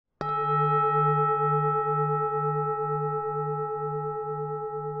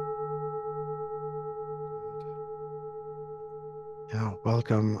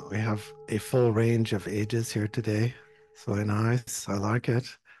Welcome. We have a full range of ages here today. It's really nice. I like it.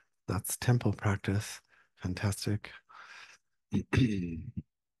 That's temple practice. Fantastic. The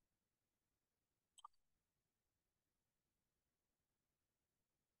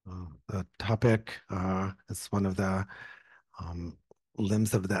topic is one of the um,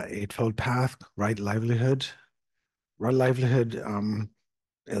 limbs of the Eightfold Path, right livelihood. Right livelihood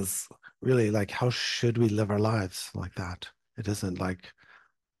is really like how should we live our lives like that? It isn't like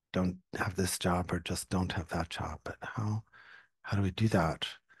don't have this job or just don't have that job, but how do we do that?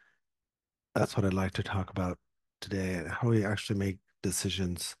 That's what I'd like to talk about today, how we actually make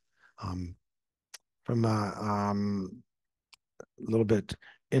decisions um, from a little bit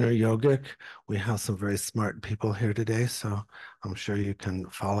inner yogic. We have some very smart people here today, so I'm sure you can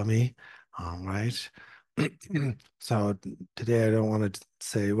follow me. Right. So today I don't want to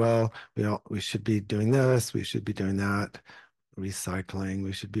say, well, we should be doing this, we should be doing that, recycling,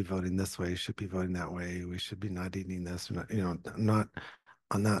 we should be voting this way, should be voting that way, we should be not eating this, or not, I'm not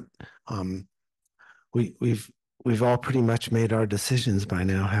on that. Um, we've all pretty much made our decisions by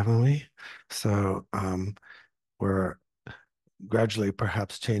now, haven't we? So we're gradually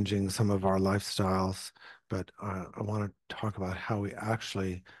perhaps changing some of our lifestyles, but I want to talk about how we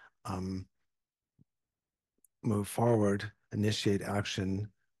actually um, move forward, initiate action,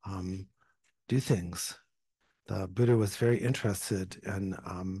 um, do things. The Buddha was very interested in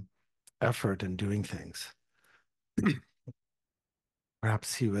effort and doing things.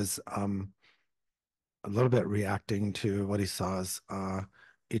 Perhaps he was a little bit reacting to what he saw as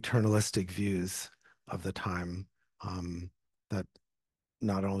eternalistic views of the time um, that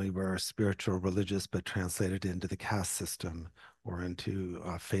not only were spiritual religious, but translated into the caste system or into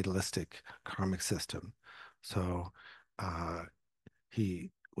a fatalistic karmic system. So uh, he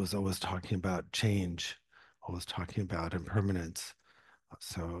was always talking about change, always talking about impermanence.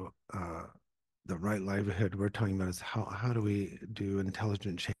 So the right livelihood we're talking about is how do we do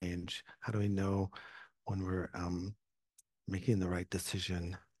intelligent change? How do we know when we're making the right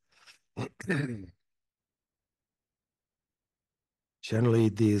decision? Generally,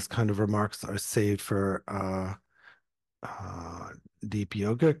 these kind of remarks are saved for uh, deep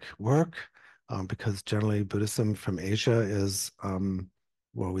yogic work, because generally Buddhism from Asia is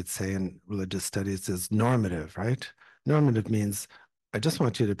what we'd say in religious studies is normative, right? Normative means I just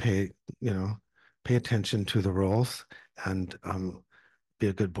want you to pay attention to the rules and be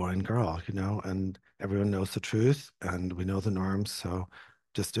a good boy and girl, and everyone knows the truth and we know the norms, so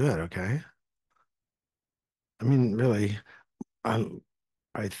just do it, okay? I mean, really, I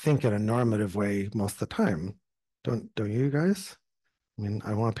I think in a normative way most of the time. Don't you guys? I mean,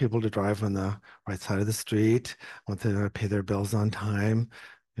 I want people to drive on the right side of the street. I want them to pay their bills on time.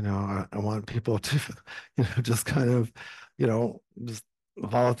 I want people to, just kind of, just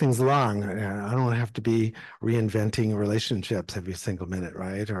follow things along. I don't have to be reinventing relationships every single minute,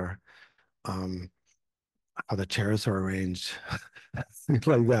 right? Or um, how the chairs are arranged, things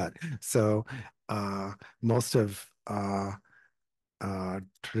like that. So uh, most of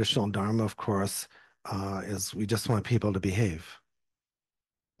traditional Dharma, of course, is we just want people to behave.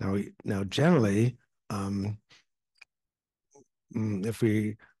 Now, generally, um, if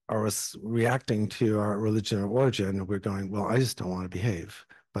we are reacting to our religion or origin, we're going, well, I just don't want to behave.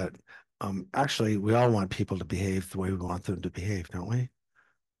 But actually, we all want people to behave the way we want them to behave, don't we?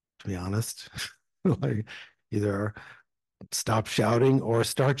 To be honest, like either stop shouting or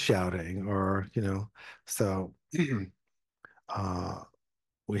start shouting, or so. uh,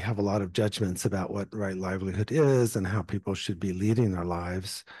 we have a lot of judgments about what right livelihood is and how people should be leading their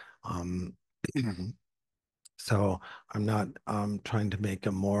lives. Um, So I'm not trying to make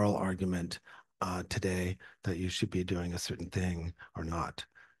a moral argument today that you should be doing a certain thing or not.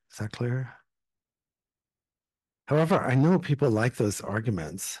 Is that clear? However, I know people like those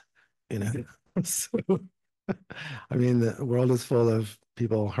arguments, you know. So, I mean, the world is full of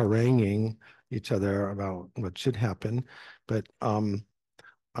people haranguing each other about what should happen, but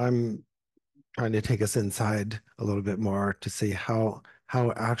I'm trying to take us inside a little bit more to see how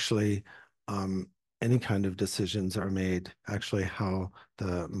actually um, any kind of decisions are made, actually how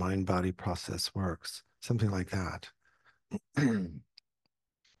the mind-body process works, something like that. I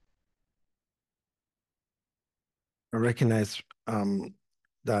recognize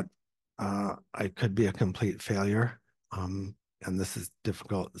that I could be a complete failure, and this is a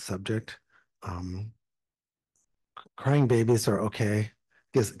difficult subject. Um, Crying babies are okay.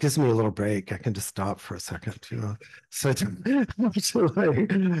 Gives me a little break. I can just stop for a second. So like,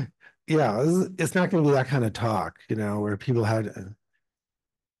 yeah, it's not going to be that kind of talk, where people had,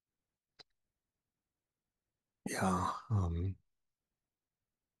 yeah.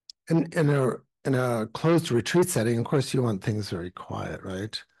 In a closed retreat setting, of course, you want things very quiet,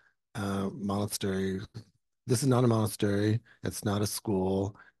 right? Monastery. This is not a monastery. It's not a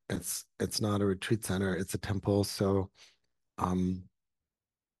school. It's not a retreat center. It's a temple. So um,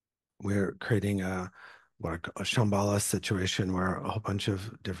 we're creating a Shambhala situation where a whole bunch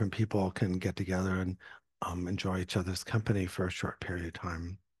of different people can get together and enjoy each other's company for a short period of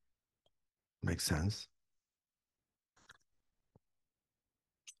time. Makes sense.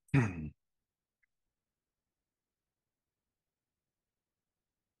 Good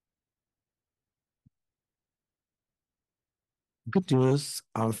news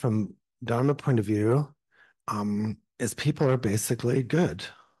from Dharma point of view is people are basically good.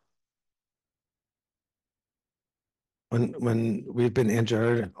 When we've been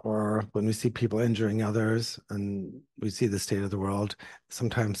injured or when we see people injuring others and we see the state of the world,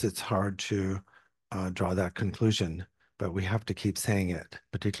 sometimes it's hard to draw that conclusion, but we have to keep saying it,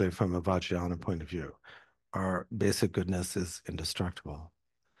 particularly from a Vajrayana point of view. Our basic goodness is indestructible.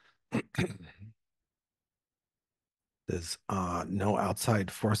 There's no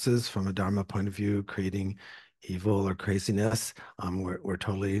outside forces from a Dharma point of view creating evil or craziness. We're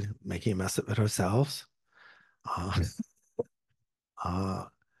totally making a mess of it ourselves. Uh, uh,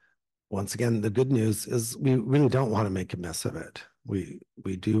 Once again, the good news is we really don't want to make a mess of it. We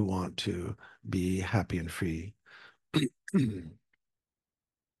do want to be happy and free.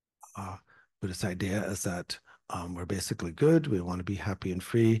 uh, Buddhist idea is that we're basically good. We want to be happy and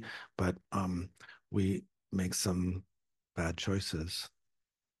free, but we make some bad choices.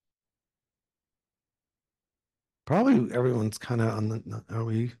 Probably everyone's kind of on the. Are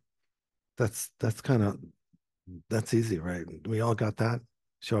we? That's kind of that's easy, right? We all got that.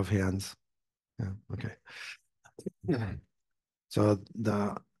 Show of hands. Yeah. Okay. Yeah. So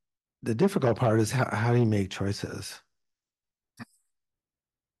the difficult part is how do you make choices?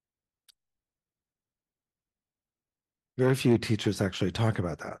 Very few teachers actually talk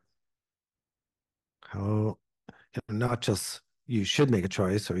about that. How, not just you should make a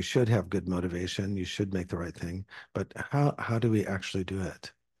choice or you should have good motivation, you should make the right thing, but how do we actually do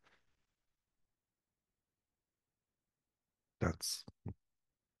it? That's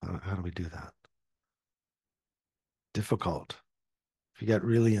how do we do that? Difficult. If you get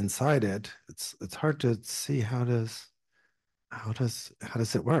really inside it, it's hard to see how does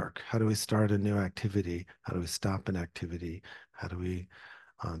it work? How do we start a new activity? How do we stop an activity? How do we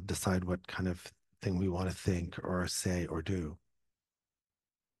decide what kind of thing we want to think or say or do?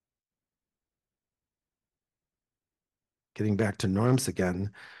 Getting back to norms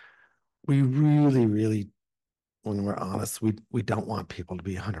again, we really, really, when we're honest, we don't want people to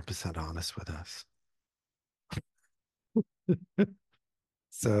be 100% honest with us.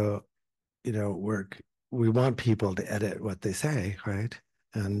 So, we want people to edit what they say, right?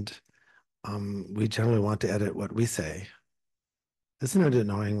 And we generally want to edit what we say. Isn't it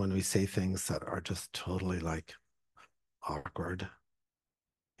annoying when we say things that are just totally like awkward?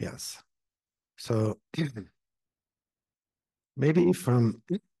 Yes. So maybe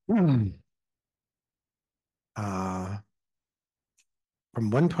uh, from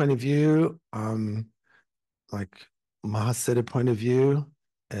one point of view, like Mahasiddha point of view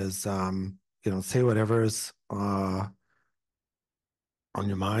is say whatever's on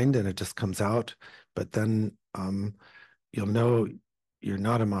your mind and it just comes out. But then you'll know you're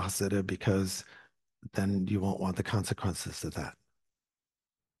not a Mahasiddha because then you won't want the consequences of that,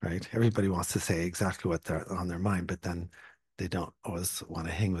 right? Everybody wants to say exactly what they're on their mind, but then they don't always want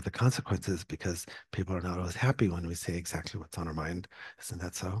to hang with the consequences because people are not always happy when we say exactly what's on our mind. Isn't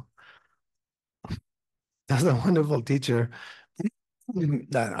that so? That's a wonderful teacher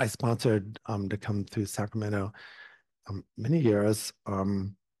that I sponsored to come through Sacramento many years.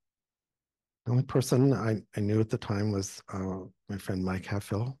 The only person I knew at the time was my friend Mike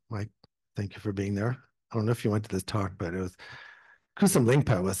Hatfield. Mike, thank you for being there. I don't know if you went to this talk, but it was Kusum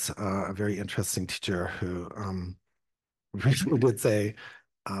Lingpa was a very interesting teacher who really did say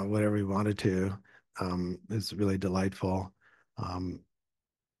whatever he wanted to. It was really delightful. Um,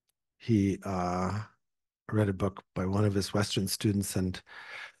 he read a book by one of his Western students, and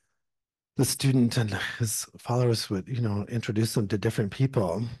the student and his followers would, introduce him to different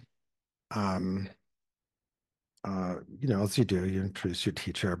people. Um, as you do, you introduce your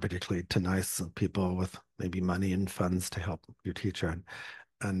teacher, particularly to nice people with maybe money and funds to help your teacher.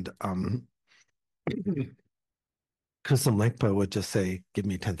 And Kusum Lingpa would just say, "Give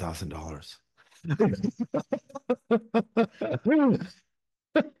me $10,000."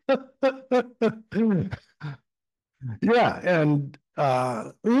 Yeah, and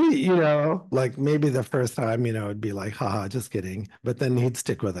like maybe the first time, it'd be like, haha, just kidding. But then he'd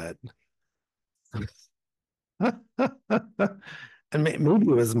stick with it. And maybe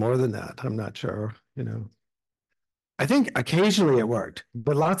it was more than that. I'm not sure. I think occasionally it worked,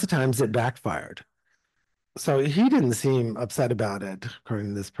 but lots of times it backfired. So he didn't seem upset about it, according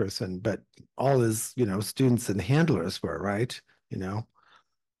to this person, but all his students and handlers were, right? You know,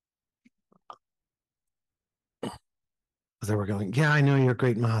 they were going, yeah, I know you're a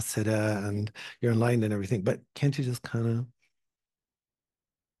great Mahasiddha and you're enlightened and everything, but can't you just kind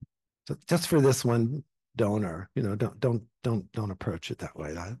of just for this one donor, don't approach it that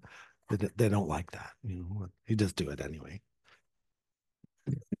way. They don't like that. You just do it anyway.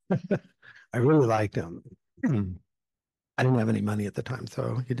 I really liked him. I didn't have any money at the time,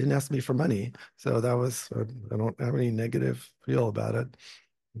 so he didn't ask me for money. So that was, I don't have any negative feel about it.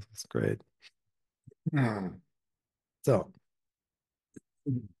 It's great. So,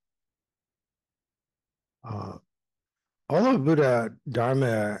 uh, all of Buddha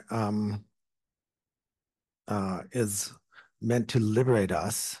Dharma is meant to liberate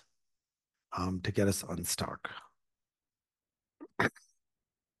us, to get us unstuck.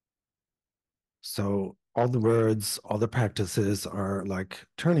 So all the words, all the practices are like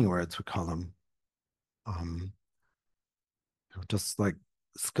turning words, we call them. Um, just like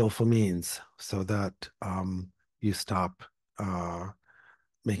skillful means, so that you stop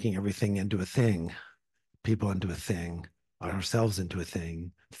making everything into a thing, people into a thing, ourselves into a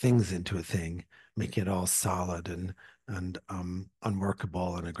thing, things into a thing, making it all solid and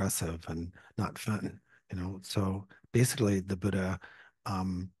unworkable and aggressive and not fun. So basically, the Buddha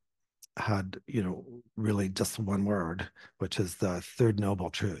um, had really just one word, which is the third noble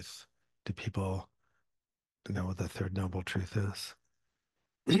truth. Do people know what the third noble truth is?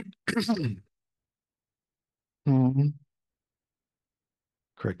 Mhm.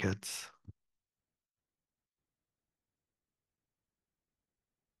 Crickets.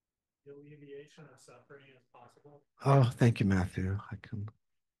 The alleviation of suffering is possible. Oh, thank you, Matthew. I can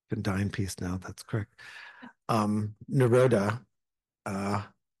die in peace now. That's correct. Naroda, uh,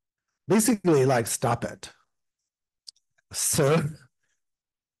 basically like stop it. So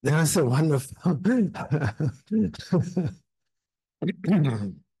there's a wonderful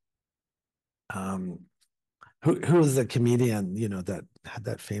um, who was the comedian that had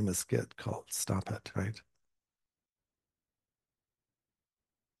that famous skit called "Stop It," right?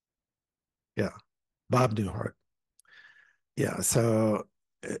 Yeah, Bob Newhart. Yeah, so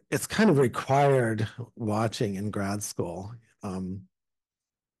it's kind of required watching in grad school, um,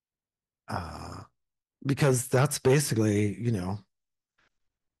 uh, because that's basically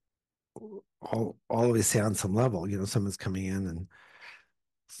all we say on some level. Someone's coming in and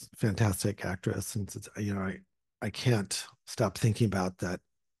fantastic actress, and I can't stop thinking about that.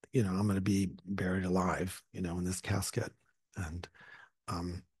 I'm going to be buried alive, in this casket, and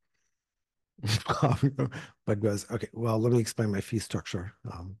um, but goes, okay, well, let me explain my fee structure.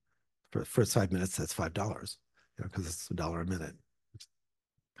 For the first 5 minutes, that's $5, because it's $1 a minute.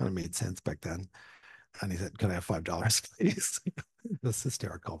 Kind of made sense back then. And he said, "Could I have $5, please?" That's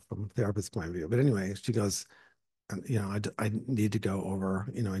hysterical from therapist's point of view. But anyway, she goes, and I need to go over,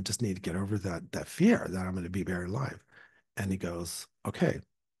 I just need to get over that fear that I'm going to be buried alive. And he goes, okay,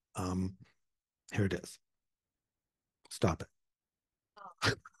 um, here it is. Stop it.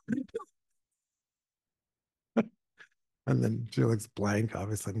 And then she looks blank,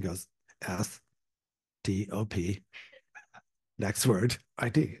 obviously, and goes, STOP. Next word,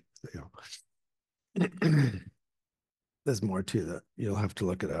 ID. There's more to that. You'll have to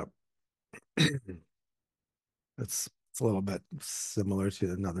look it up. It's a little bit similar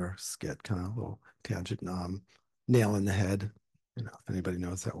to another skit, kind of a little tangent. Nail in the head. If anybody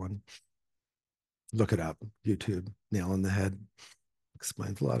knows that one, look it up. YouTube, nail in the head.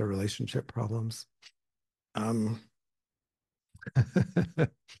 Explains a lot of relationship problems. Um,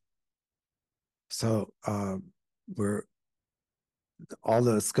 so we're all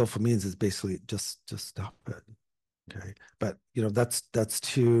the skillful means is basically just stop it. Okay. But that's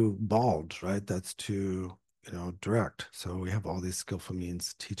too bald, right? That's too direct. So we have all these skillful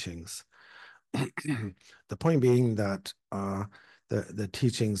means teachings. The point being that the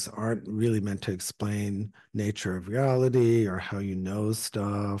teachings aren't really meant to explain nature of reality or how you know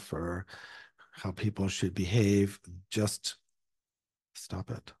stuff or how people should behave. Just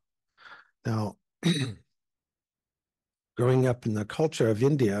stop it. Now, growing up in the culture of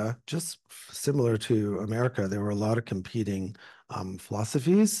India, just similar to America, there were a lot of competing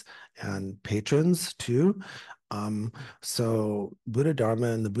philosophies and patrons too. So Buddha Dharma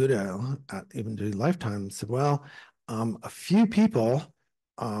and the Buddha, even during lifetime, said, well, A few people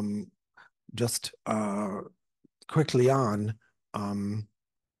just quickly on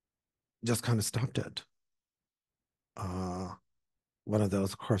just kind of stopped it. One of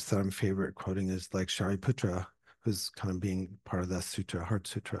those, of course, that I'm favorite quoting is like Shariputra, who's kind of being part of that sutra, Heart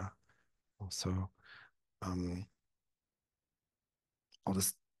Sutra. So I'll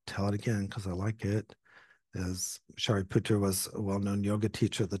just tell it again because I like it. As Shariputra was a well-known yoga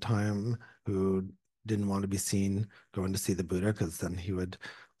teacher at the time who didn't want to be seen going to see the Buddha because then he would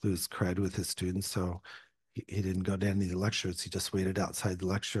lose cred with his students. So he didn't go to any of the lectures. He just waited outside the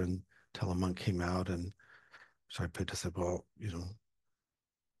lecture until a monk came out, and Shariputra said, well,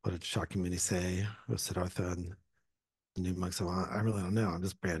 what did Shakyamuni say? Or Siddhartha? And the new monk said, well, I really don't know. I'm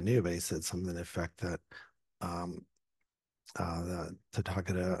just brand new. But he said something to the effect that the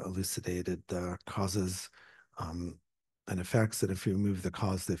Tathagata elucidated the causes and effects, that if you remove the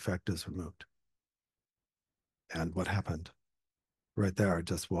cause, the effect is removed. And what happened? Right there, I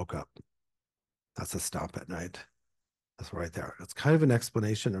just woke up. That's a stop at night. That's right there. It's kind of an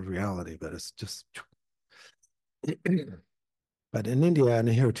explanation of reality, but it's just. But in India and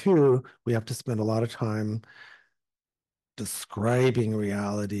here too, we have to spend a lot of time describing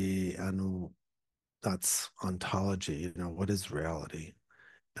reality, and that's ontology. What is reality?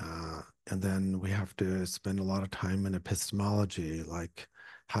 And then we have to spend a lot of time in epistemology, like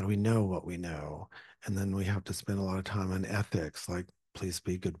how do we know what we know? And then we have to spend a lot of time in ethics, like please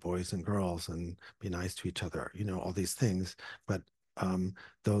be good boys and girls and be nice to each other, all these things. But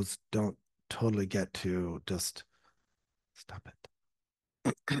those don't totally get to just stop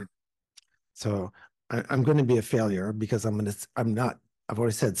it. So I'm going to be a failure because I've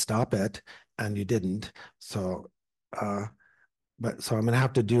already said stop it and you didn't. So so I'm going to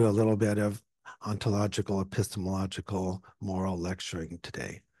have to do a little bit of ontological, epistemological, moral lecturing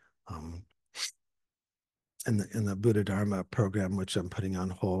today. In the Buddha Dharma program, which I'm putting on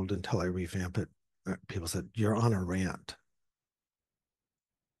hold until I revamp it, people said, you're on a rant.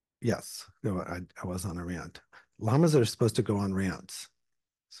 Yes, no, I was on a rant. Lamas are supposed to go on rants.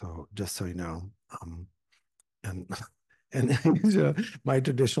 So just so you know, and and my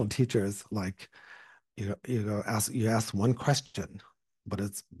traditional teachers, like, you ask one question, but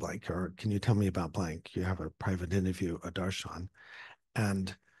it's like, or can you tell me about blank? You have a private interview, a darshan,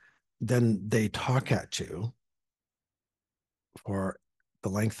 and then they talk at you for the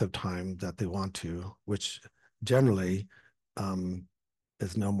length of time that they want to, which generally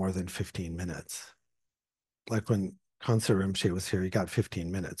is no more than 15 minutes. Like when Kansa Rinpoche was here, he got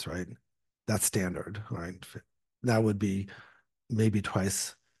 15 minutes, right? That's standard, right? That would be maybe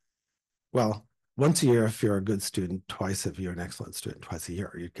twice. Well, once a year if you're a good student, twice if you're an excellent student, twice a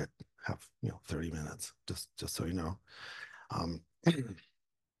year you have 30 minutes, just so you know.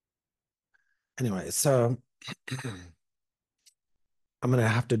 Anyway, so I'm going to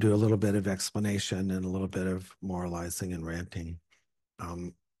have to do a little bit of explanation and a little bit of moralizing and ranting.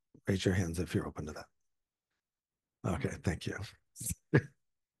 Raise your hands if you're open to that. Okay, thank you.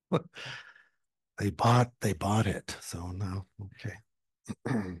 They bought it, so now, okay.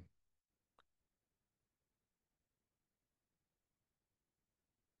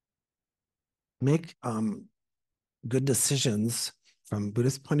 Make good decisions from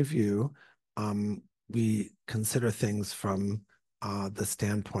Buddhist point of view. We consider things from the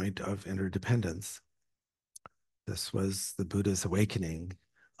standpoint of interdependence. This was the Buddha's awakening.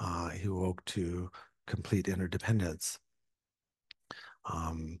 He woke to complete interdependence.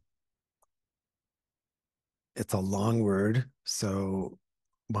 It's a long word, so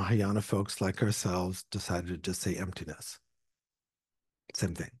Mahayana folks like ourselves decided to just say emptiness.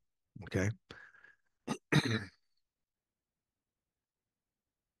 Same thing, okay?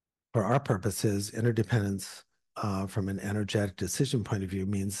 For our purposes, interdependence from an energetic decision point of view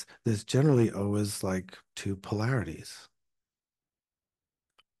means there's generally always like two polarities.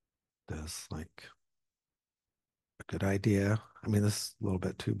 There's like a good idea. I mean, this is a little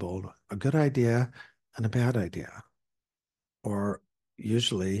bit too bold. A good idea and a bad idea. Or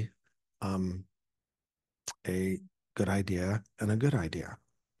usually a good idea and a good idea.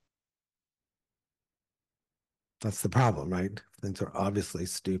 That's the problem, right? Things are obviously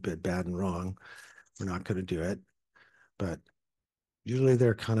stupid, bad, and wrong. We're not going to do it. But usually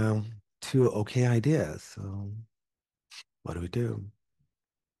they're kind of two okay ideas. So what do we do?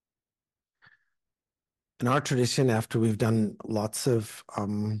 In our tradition, after we've done lots of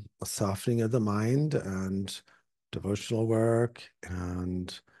softening of the mind and devotional work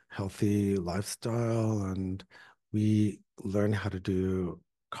and healthy lifestyle, and we learn how to do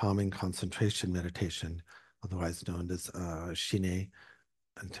calming concentration meditation, otherwise known as Shine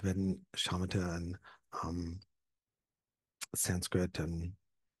and Tibetan shamatha and Sanskrit, and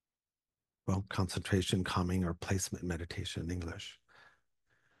well, concentration, calming, or placement meditation in English.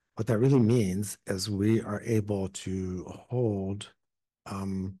 What that really means is we are able to hold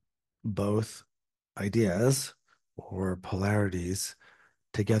both ideas or polarities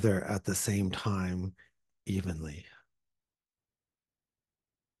together at the same time evenly.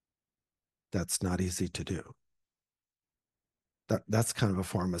 That's not easy to do. That's kind of a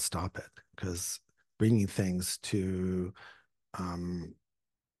form of stop it, because bringing things to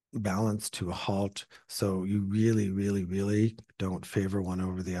balance, to a halt, so you really, really, really don't favor one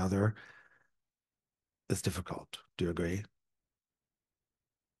over the other, is difficult. Do you agree?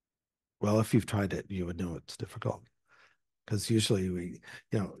 Well, if you've tried it, you would know it's difficult. Because usually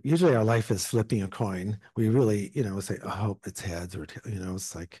usually our life is flipping a coin. We really, say, I hope it's heads, or,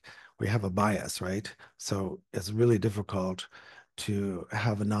 it's like we have a bias, right? So it's really difficult to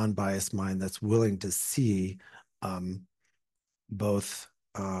have a non-biased mind that's willing to see both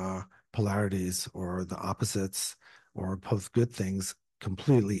polarities or the opposites or both good things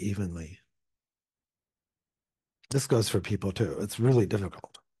completely evenly. This goes for people too. It's really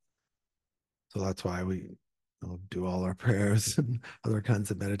difficult. So that's why we do all our prayers and other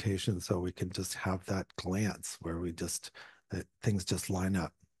kinds of meditation, so we can just have that glance where things just line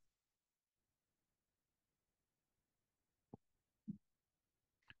up.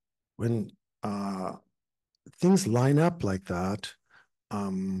 When things line up like that,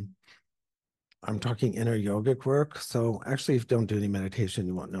 um, I'm talking inner yogic work. So actually, if you don't do any meditation,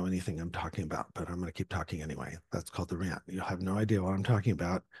 you won't know anything I'm talking about, but I'm going to keep talking anyway. That's called the rant. You'll have no idea what I'm talking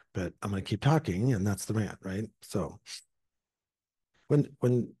about, but I'm going to keep talking, and that's the rant, right? So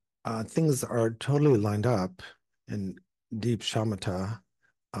when things are totally lined up in deep shamatha,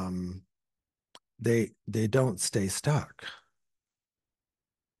 um, they don't stay stuck.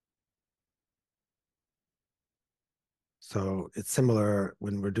 So it's similar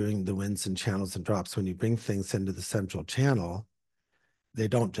when we're doing the winds and channels and drops. When you bring things into the central channel, they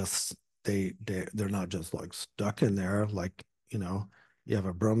don't just they're not just like stuck in there, like you have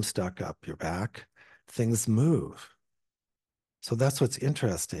a broom stuck up your back. Things move. So that's what's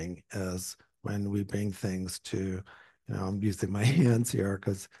interesting, is when we bring things to, I'm using my hands here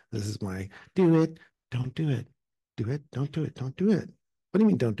because this is my do it, don't do it, do it, don't do it, don't do it. What do you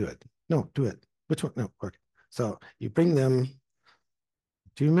mean don't do it? No, do it. Which one? No, okay. So you bring them.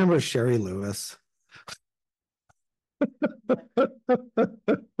 Do you remember Sherry Lewis? you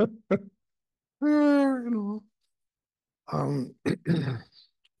know, um,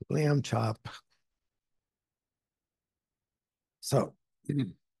 lamb chop. So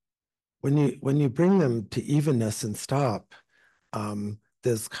when you bring them to evenness and stop,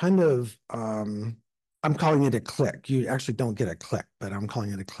 there's kind of I'm calling it a click. You actually don't get a click, but I'm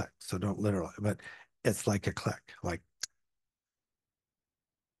calling it a click. So don't literally, but it's like a click. Like,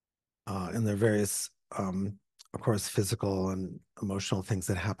 and there are various, of course, physical and emotional things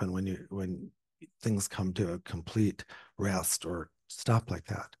that happen when things come to a complete rest or stop like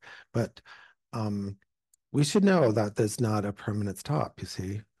that. But we should know that there's not a permanent stop. You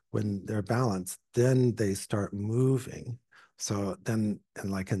see, when they're balanced, then they start moving. So then,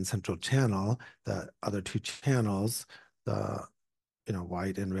 and like in central channel, the other two channels, the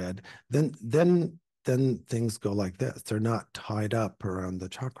white and red, then things go like this. They're not tied up around the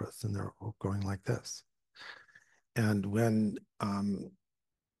chakras, and they're going like this. And when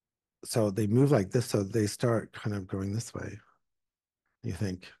so they move like this, so they start kind of going this way. You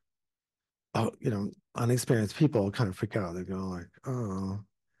think, oh, unexperienced people kind of freak out. They go like, oh,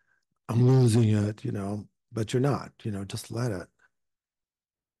 I'm losing it, but you're not, just let it,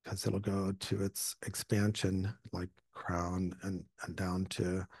 because it'll go to its expansion, like crown and down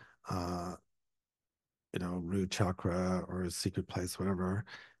to, root chakra or secret place, whatever.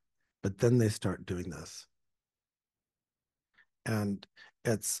 But then they start doing this. And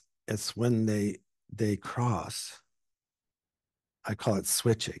it's when they cross, I call it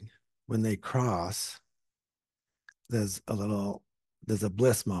switching. When they cross, there's a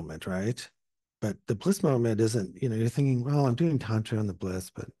bliss moment, right? But the bliss moment isn't, you're thinking, well, I'm doing tantra on the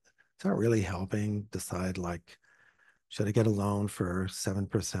bliss, but it's not really helping decide, like, should I get a loan for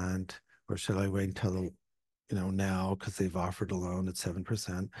 7%, or should I wait until now because they've offered a loan at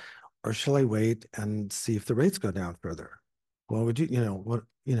 7%, or shall I wait and see if the rates go down further? Well, would what,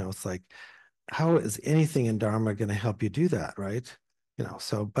 it's like, how is anything in Dharma going to help you do that, right?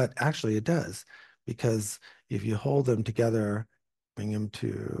 So, but actually it does, because if you hold them together, bring them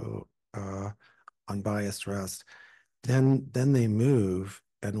to unbiased rest, then they move.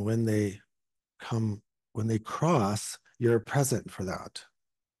 And come, when they cross, you're present for that.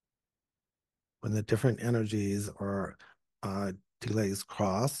 When the different energies are Delay's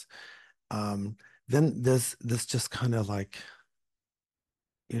cross. Um, then this just kind of like,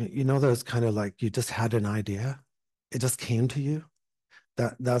 those kind of like you just had an idea, it just came to you.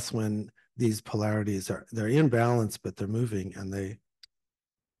 That's when these polarities they're in balance, but they're moving, and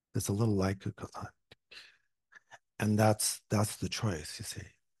there's a little light that goes on, and that's the choice. You see,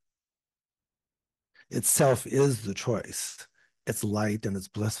 itself is the choice. It's light and it's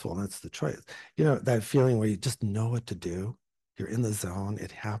blissful, and it's the choice. That feeling where you just know what to do. You're in the zone.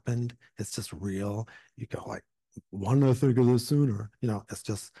 It happened. It's just real. You go like, why didn't I think of this sooner?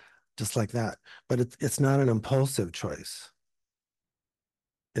 It's just like that. But it's not an impulsive choice.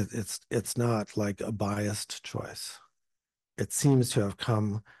 It's not like a biased choice. It seems to have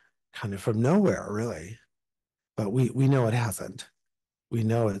come kind of from nowhere, really. But we know it hasn't. We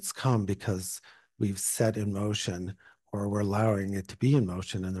know it's come because we've set in motion, or we're allowing it to be in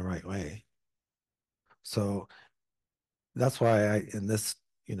motion in the right way. So that's why in this,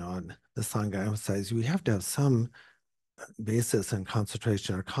 in the Sangha, I emphasize we have to have some basis in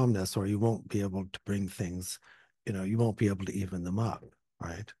concentration or calmness, or you won't be able to bring things, you won't be able to even them up,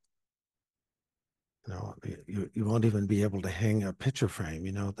 right? You won't even be able to hang a picture frame,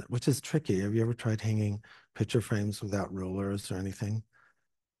 which is tricky. Have you ever tried hanging picture frames without rulers or anything?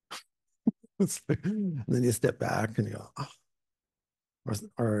 And then you step back and you go, oh.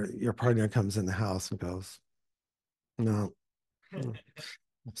 Or your partner comes in the house and goes, no.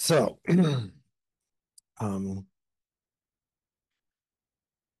 So um,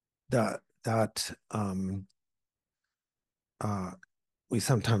 that uh, we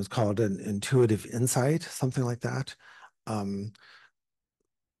sometimes call it an intuitive insight, something like that. Um,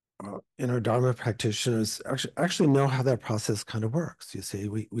 Inner Dharma practitioners actually know how that process kind of works. You see,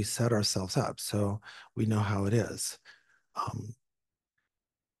 we set ourselves up, so we know how it is. Um,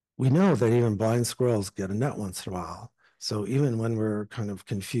 we know that even blind squirrels get a nut once in a while. So even when we're kind of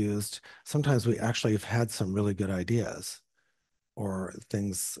confused, sometimes we actually have had some really good ideas or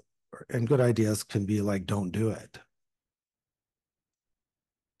things, and good ideas can be like, don't do it.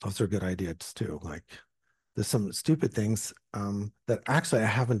 Those are good ideas too. Like there's some stupid things that actually I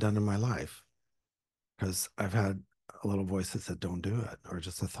haven't done in my life because I've had a little voice that said, don't do it, or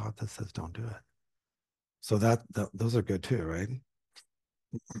just a thought that says, don't do it. So those are good too, right?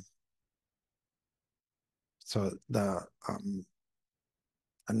 So in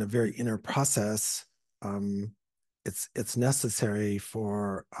the very inner process, um, it's necessary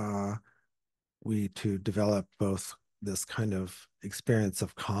for we to develop both this kind of experience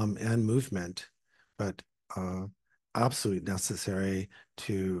of calm and movement, but uh, absolutely necessary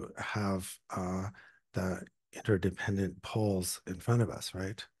to have the interdependent poles in front of us,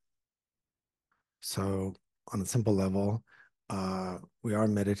 right? So on a simple level, we are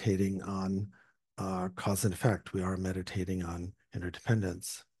meditating on cause and effect. We are meditating on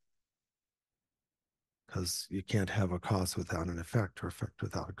interdependence, because you can't have a cause without an effect, or effect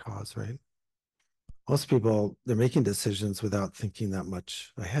without a cause, right? Most people, they're making decisions without thinking that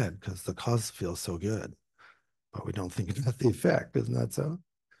much ahead because the cause feels so good, but we don't think about the effect. Isn't that so?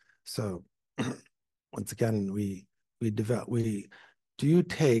 So once again, we do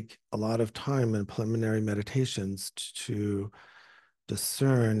take a lot of time in preliminary meditations to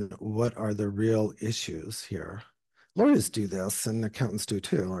discern what are the real issues here. Lawyers do this, and accountants do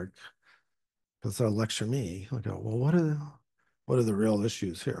too. Like, because they'll lecture me. I go, well, what are the real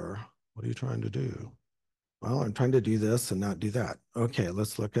issues here? What are you trying to do? Well, I'm trying to do this and not do that. Okay,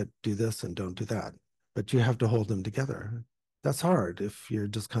 let's look at do this and don't do that. But you have to hold them together. That's hard if you're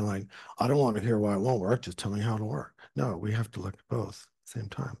just kind of like, I don't want to hear why it won't work. Just tell me how to work. No, we have to look at both at the same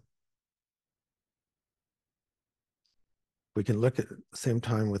time. We can look at the same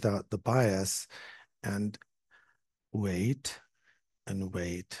time without the bias and wait and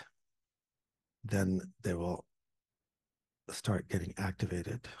wait, then they will start getting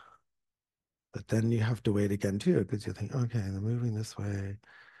activated. But then you have to wait again too, because you think, okay, they're moving this way,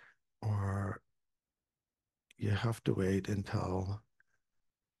 or you have to wait until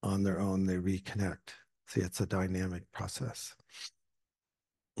on their own they reconnect. See, it's a dynamic process.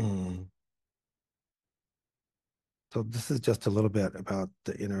 Mm. So this is just a little bit about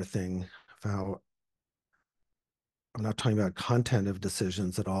the inner thing, of how I'm not talking about content of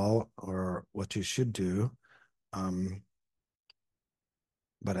decisions at all or what you should do, um,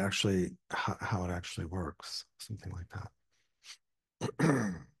 but actually how it actually works, something like that.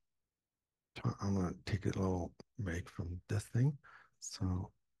 I'm going to take a little break from this thing.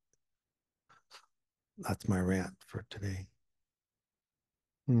 So that's my rant for today.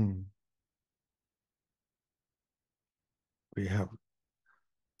 We have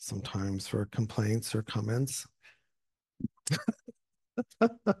some times for complaints or comments.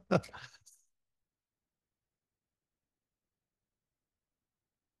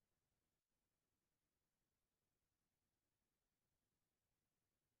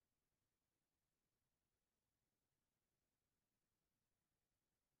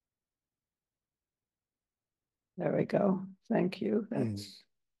 There we go. Thank you. Mm. That's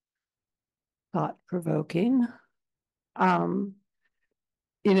thought-provoking.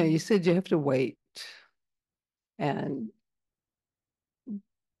 You said you have to wait. And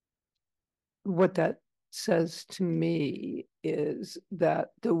what that says to me is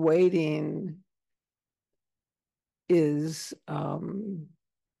that the waiting is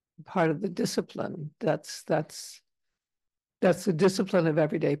part of the discipline. That's the discipline of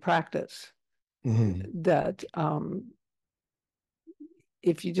everyday practice. Mm-hmm. That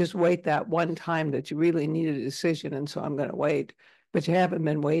if you just wait that one time that you really need a decision, and so I'm going to wait, but you haven't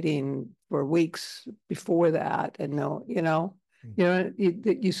been waiting for weeks before that, and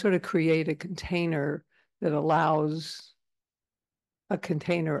you sort of create a container that allows a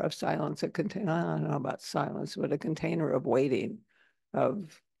container of silence, I don't know about silence, but a container of waiting,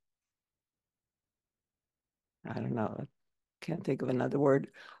 of, I don't know, I can't think of another word.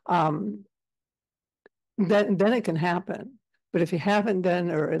 Then it can happen. But if you haven't done,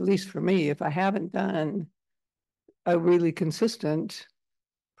 or at least for me, if I haven't done a really consistent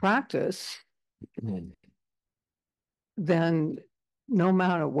practice, Mm-hmm. then no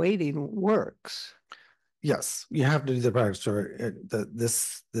amount of waiting works. Yes, you have to do the practice, or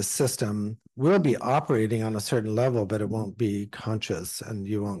this system will be operating on a certain level, but it won't be conscious, and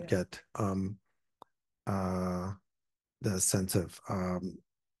you won't get the sense of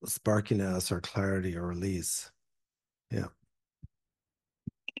sparkiness or clarity or release. Yeah,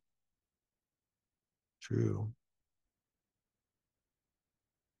 true.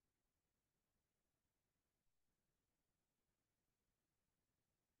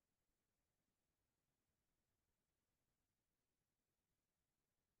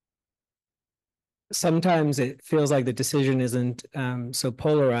 Sometimes it feels like the decision isn't so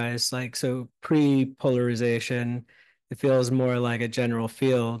polarized, like so pre-polarization, it feels more like a general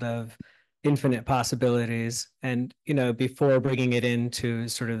field of infinite possibilities. And, before bringing it into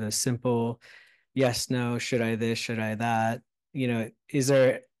sort of the simple yes, no, should I this, should I that, is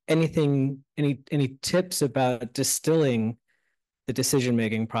there any tips about distilling the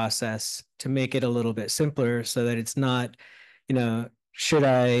decision-making process to make it a little bit simpler so that it's not, should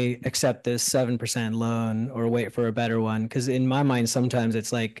I accept this 7% loan or wait for a better one? Because in my mind, sometimes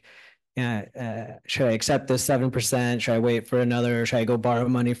it's like, should I accept this 7%? Should I wait for another? Should I go borrow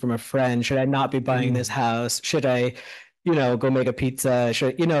money from a friend? Should I not be buying this house? Should I, go make a pizza?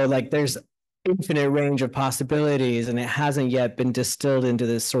 Should, like there's infinite range of possibilities, and it hasn't yet been distilled into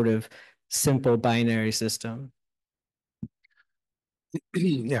this sort of simple binary system.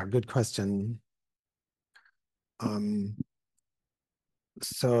 Yeah, good question.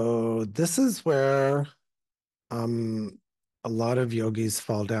 So this is where a lot of yogis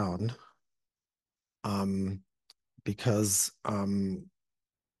fall down, because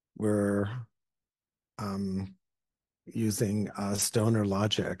we're using stoner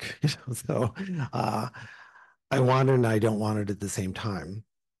logic. So I want it and I don't want it at the same time.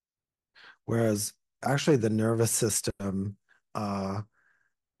 Whereas actually the nervous system, uh,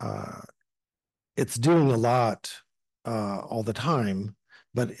 it's doing a lot all the time,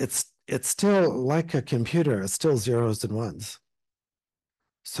 but it's still like a computer. It's still zeros and ones.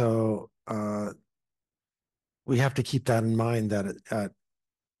 So we have to keep that in mind, that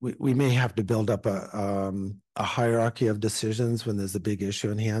we may have to build up a hierarchy of decisions when there's a big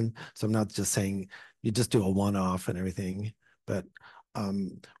issue in hand. So I'm not just saying you just do a one-off and everything, but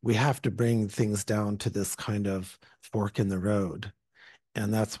we have to bring things down to this kind of fork in the road.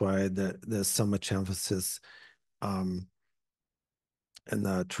 And that's why there's so much emphasis in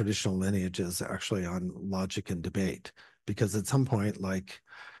the traditional lineages actually on logic and debate. Because at some point, like,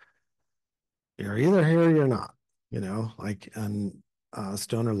 you're either here or you're not, like, and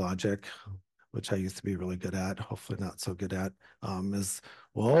stoner logic, which I used to be really good at, hopefully not so good at, is,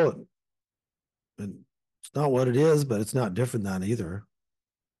 well, it's not what it is, but it's not different than either,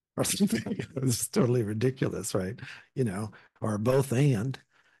 or something. It's totally ridiculous, right? Or both and,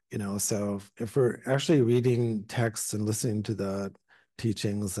 so if we're actually reading texts and listening to the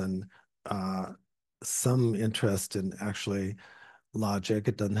teachings and some interest in actually logic,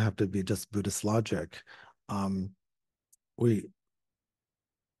 it doesn't have to be just Buddhist logic. We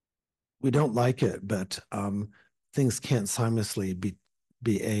don't like it, but things can't simultaneously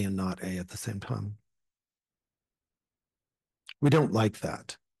be A and not A at the same time. We don't like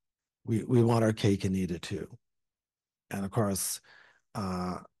that. We want our cake and eat it too. And of course,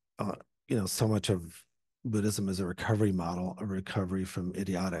 you know, so much of Buddhism is a recovery model, a recovery from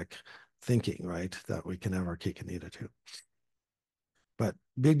idiotic thinking, right? That we can have our cake and eat it too. But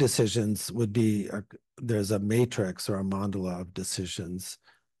big decisions would be, there's a matrix or a mandala of decisions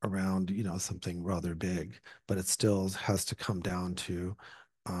around, you know, something rather big, but it still has to come down to,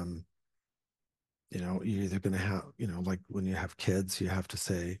 you know, you're either going to have, you know, like when you have kids, you have to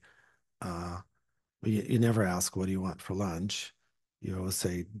say, you never ask, what do you want for lunch? You always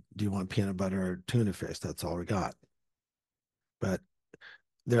say, do you want peanut butter or tuna fish? That's all we got. But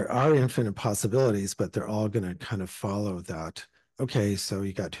there are infinite possibilities, but they're all going to kind of follow that. Okay, so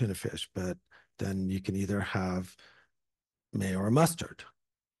you got tuna fish, but then you can either have mayo or mustard.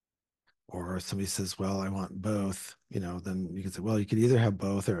 Or somebody says, well, I want both, you know, then you can say, well, you could either have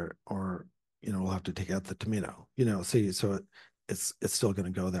both or you know, we'll have to take out the tomato, you know, see, so it's still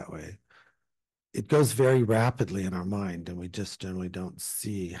going to go that way. It goes very rapidly in our mind, and we just generally don't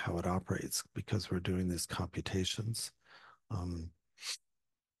see how it operates because we're doing these computations.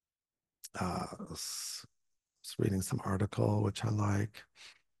 Was reading some article which I like.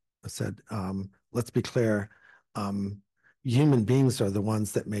 I said, let's be clear, human beings are the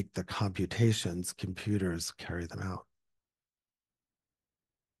ones that make the computations, computers carry them out.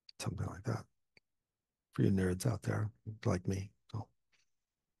 Something like that. For you nerds out there like me. Oh,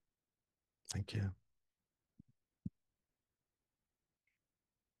 thank you.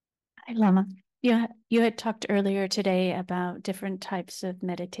 Hi, Lama. You had talked earlier today about different types of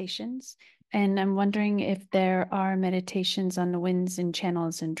meditations, and I'm wondering if there are meditations on the winds and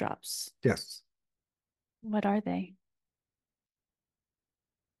channels and drops. Yes. What are they?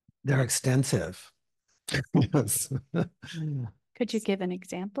 They're extensive. Yes. Could you give an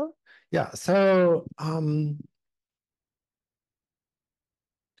example? Yeah. So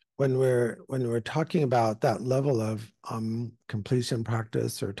when we're talking about that level of completion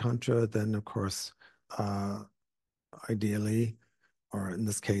practice or tantra, then of course, ideally, or in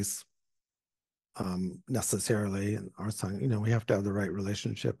this case, necessarily in our song, you know, we have to have the right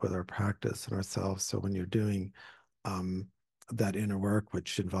relationship with our practice and ourselves. So when you're doing that inner work,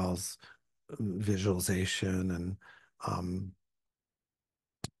 which involves visualization and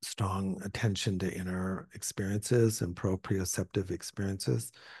strong attention to inner experiences and proprioceptive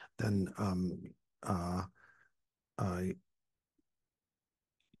experiences, then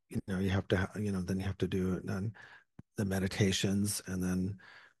you know, you have to, you know, then you have to do it, and the meditations, and then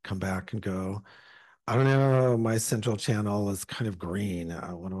come back and go, I don't know, my central channel is kind of green.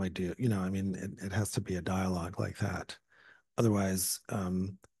 What do I do? You know, I mean, it has to be a dialogue like that. Otherwise,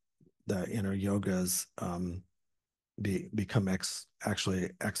 the inner yogas become actually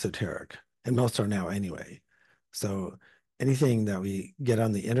exoteric, and most are now anyway. So anything that we get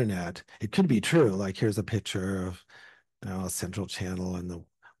on the internet, it could be true. Like here's a picture of, you know, a central channel and the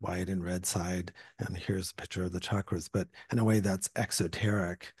white and red side, and here's a picture of the chakras. But in a way, that's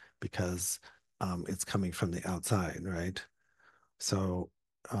exoteric because it's coming from the outside, right? So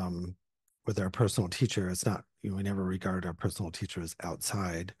with our personal teacher, it's not, you know, we never regard our personal teacher as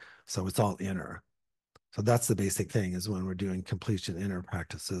outside. So it's all inner. So that's the basic thing, is when we're doing completion inner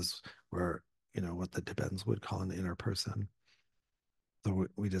practices, where, you know, what the Tibetans would call an inner person. So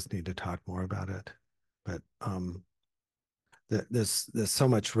we just need to talk more about it. But there's so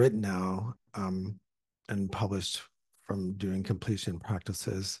much written now and published from doing completion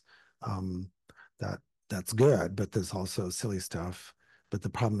practices that's good, but there's also silly stuff. But the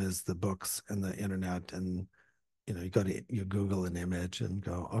problem is the books and the internet, and you know, you Google an image and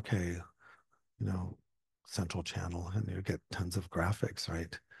go, okay, you know, central channel, and you get tons of graphics,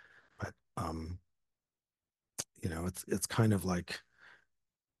 right? But you know, it's kind of like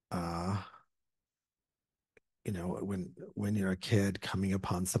you know, when you're a kid coming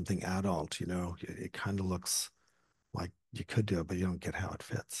upon something adult, you know, it kind of looks like you could do it, but you don't get how it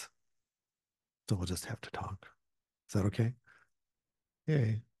fits. So we'll just have to talk. Is that okay?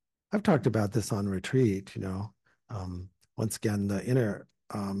 Yay. I've talked about this on retreat, you know. Once again, the inner,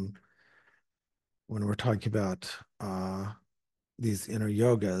 when we're talking about these inner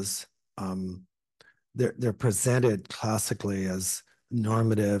yogas, they're presented classically as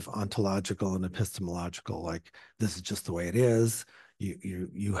normative, ontological, and epistemological. Like, this is just the way it is.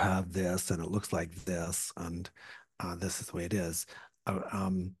 You have this, and it looks like this, and this is the way it is.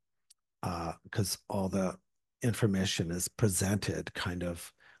 Because all the information is presented kind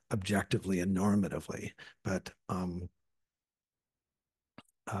of objectively and normatively, but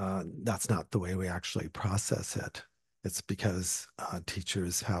that's not the way we actually process it. It's because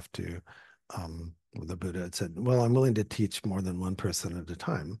teachers have to the Buddha had said, well, I'm willing to teach more than one person at a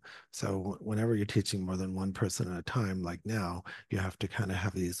time. So whenever you're teaching more than one person at a time, like now, you have to kind of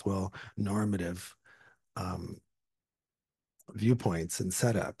have these, well, normative viewpoints and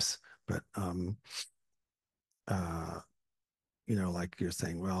setups. But, you know, like you're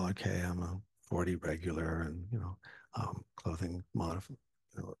saying, well, okay, I'm a 40 regular and, you know, clothing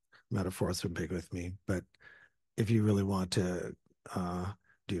metaphors are big with me. But if you really want to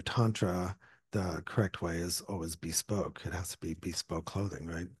do Tantra, the correct way is always bespoke. It has to be bespoke clothing,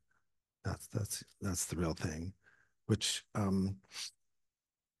 right? That's the real thing, which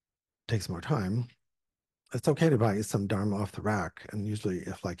takes more time. It's okay to buy some Dharma off the rack, and usually,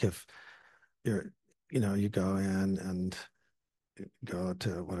 if you're, you know, you go in and go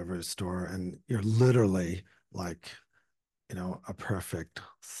to whatever store, and you're literally like, you know, a perfect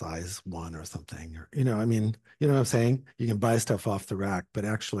size one or something, or, you know, I mean, you know what I'm saying? You can buy stuff off the rack, but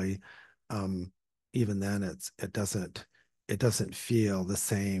actually, even then it doesn't feel the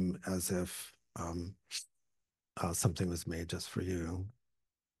same as if something was made just for you.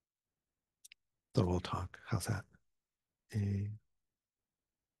 So we'll talk. How's that? Hey.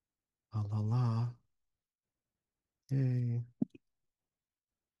 La la la. Yay.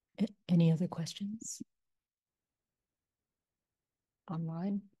 Any other questions?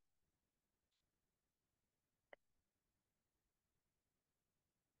 Online?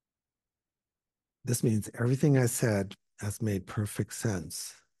 This means everything I said has made perfect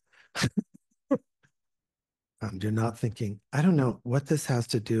sense. You're not thinking, I don't know what this has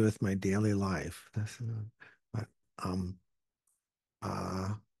to do with my daily life. But uh,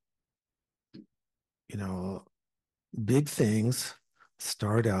 you know, big things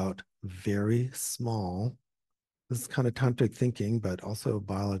start out very small. This is kind of tantric thinking, but also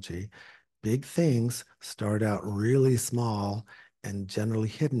biology. Big things start out really small and generally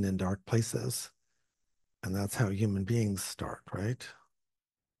hidden in dark places. And that's how human beings start, right?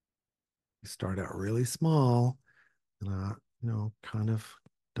 We start out really small in a, you know, kind of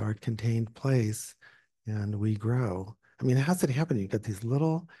dark contained place, and we grow. I mean, how's it happen? You get these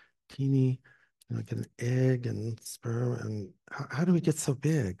little teeny, you know, like an egg and sperm, and how do we get so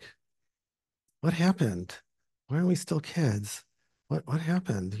big? What happened? Why aren't we still kids? What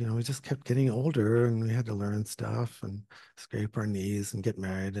happened? You know, we just kept getting older, and we had to learn stuff and scrape our knees and get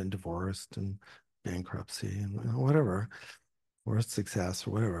married and divorced and bankruptcy and, you know, whatever, worst success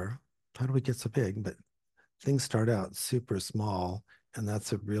or whatever. How do we get so big? But things start out super small, and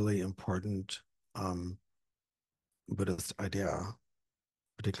that's a really important Buddhist idea,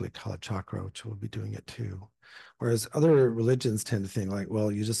 particularly Kala Chakra, which we'll be doing it too. Whereas other religions tend to think like,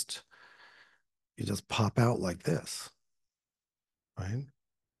 well, you just pop out like this, right?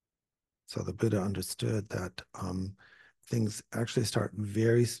 So the Buddha understood that things actually start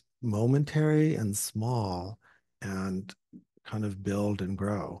very momentary and small and kind of build and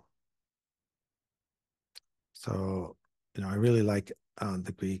grow. So, you know, I really like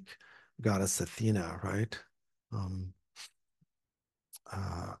the Greek goddess Athena, right? Um,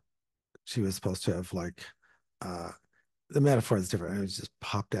 she was supposed to have like, the metaphor is different. It was just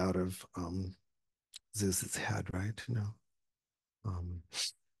popped out of Zeus's head, right? You know,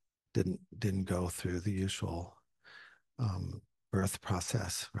 didn't go through the usual birth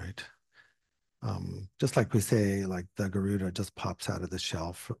process, right? Just like we say, like the Garuda just pops out of the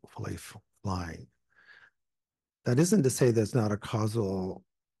shell fully flying. That isn't to say there's not a causal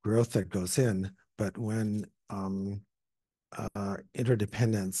growth that goes in, but when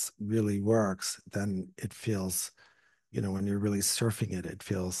interdependence really works, then it feels, you know, when you're really surfing it, it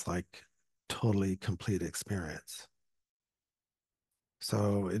feels like totally complete experience.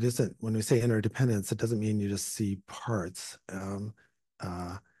 So it isn't, when we say interdependence, it doesn't mean you just see parts.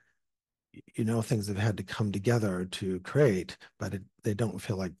 You know, things have had to come together to create, but they don't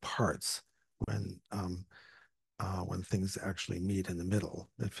feel like parts when things actually meet in the middle.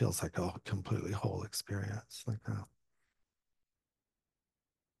 It feels like a completely whole experience like that.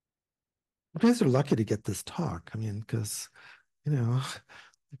 You guys are lucky to get this talk. I mean, because, you know,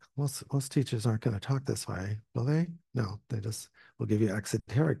 most teachers aren't going to talk this way, will they? No, they just will give you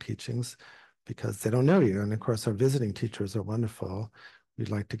exoteric teachings because they don't know you. And of course, our visiting teachers are wonderful. We'd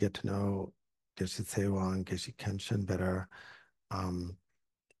like to get to know Geshe Tsewa and Geshe Kenshin better, you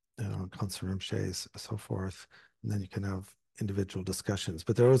know, Kansa Rinpoche, so forth. And then you can have individual discussions.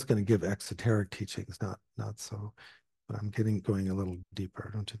 But they're always going to give exoteric teachings, not so. But I'm going a little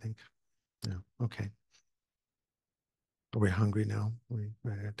deeper, don't you think? Yeah. Okay. Are we hungry now? Are we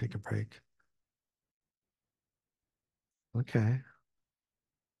ready to take a break? Okay.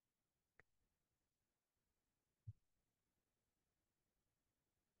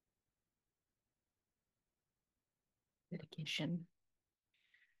 meditation.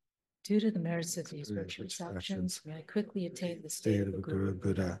 Due to the merits of these virtuous actions, may I quickly attain the state of a Guru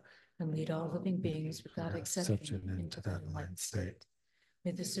Buddha and lead all living beings without exception into that enlightened state.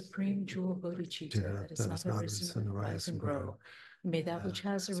 May the supreme jewel bodhicitta that has not arisen rise and grow. And may that which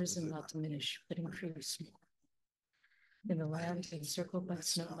has arisen not diminish, but increase more. In the land encircled by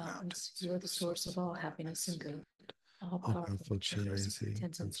snow mountains, you are the source of all happiness and good. All powerful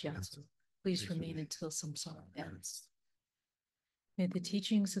Tenzin Gyatso, please remain until samsara ends. May the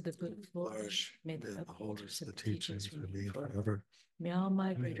teachings of the Buddha flourish. May the upholders of the teachings remain forever. May all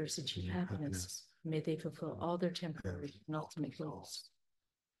migrators achieve happiness. May they fulfill all their temporary and ultimate goals.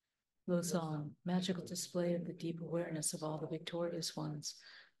 Losang, magical display of the deep awareness of all the victorious ones,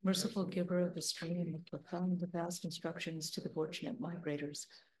 merciful giver of the stream of profound the vast instructions to the fortunate migrators,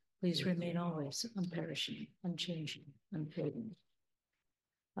 please remain always unperishing, unchanging, unfading.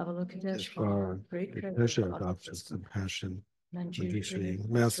 Avalokiteshvara, great treasure of options, compassion, Manjushri,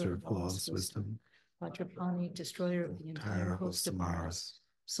 master of law's wisdom, Vajrapani, destroyer of the entire host of Mars,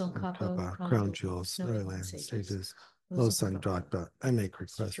 Tsongkhapa, crown jewels, Snowyland, sages, Losang Gyatso, I make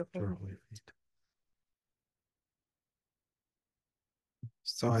request for your holy feet.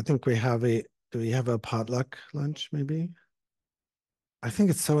 So I think we have do we have a potluck lunch maybe? I think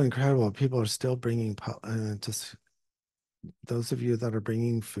it's so incredible. People are still bringing just those of you that are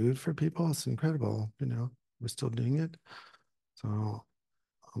bringing food for people, it's incredible. You know, we're still doing it. So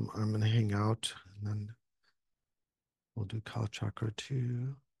I'm going to hang out and then we'll do Kal Chakra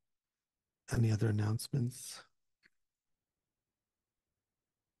 2. Any other announcements?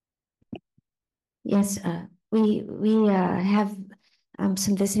 Yes, we have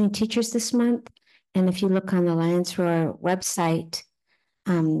some visiting teachers this month, and if you look on the Lions Roar website,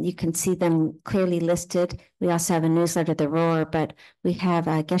 you can see them clearly listed. We also have a newsletter, The Roar, but we have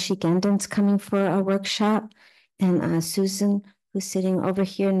Geshe Gendon's coming for a workshop, and Susan, who's sitting over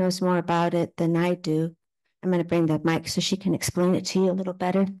here, knows more about it than I do. I'm going to bring the mic so she can explain it to you a little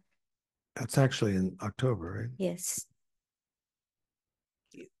better. That's actually in October, right? Yes.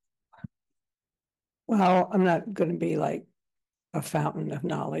 Well, I'm not going to be like a fountain of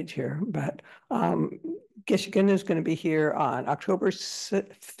knowledge here, but Geshe Gendon is going to be here on October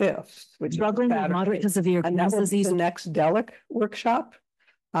 5th, which Struggling with moderate to severe and that will be disease. the next Delic workshop.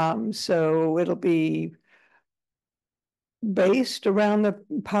 So it'll be based around the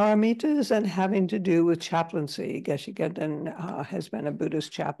paramitas and having to do with chaplaincy. Geshe Gendon has been a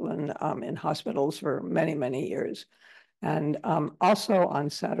Buddhist chaplain in hospitals for many, many years. And also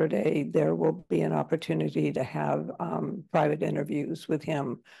on Saturday, there will be an opportunity to have private interviews with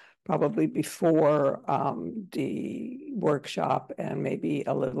him, probably before the workshop and maybe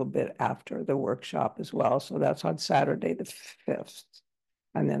a little bit after the workshop as well. So that's on Saturday the 5th.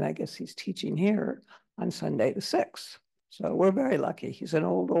 And then I guess he's teaching here on Sunday the 6th. So we're very lucky. He's an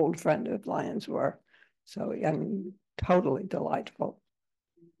old friend of Lions Roar. So, and totally delightful.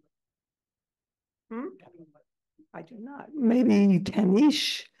 I do not. Maybe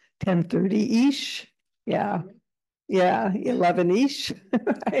 10-ish, 10:30-ish. Yeah. Yeah, 11-ish.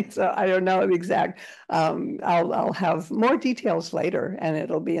 Right. So I don't know the exact. I'll have more details later, and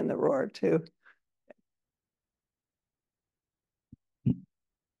it'll be in the Roar too.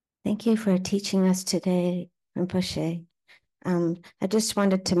 Thank you for teaching us today, Rinpoche. I just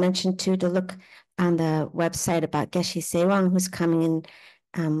wanted to mention too, to look on the website about Geshe Sewang, who's coming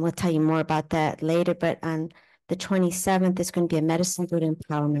in. We'll tell you more about that later, but on the 27th, there's going to be a medicine Buddha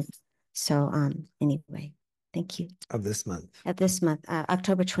empowerment. So anyway, thank you. Of this month. Of this month,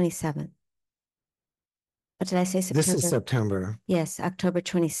 October 27th. What did I say, September? This is September. Yes, October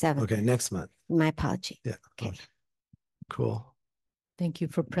 27th. Okay, next month. My apology. Yeah. Okay. Cool. Thank you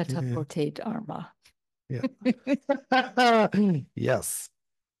for Preta-Porte Dharma. Yeah. Yes.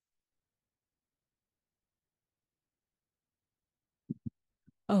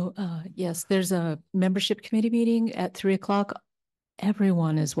 Oh, yes, there's a membership committee meeting at 3:00.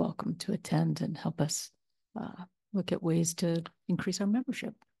 Everyone is welcome to attend and help us look at ways to increase our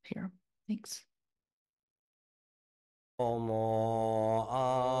membership here. Thanks. Omo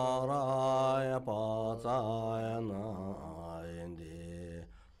araya pazayana indi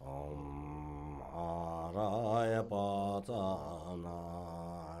om araya pazana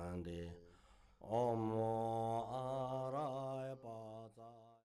indi omo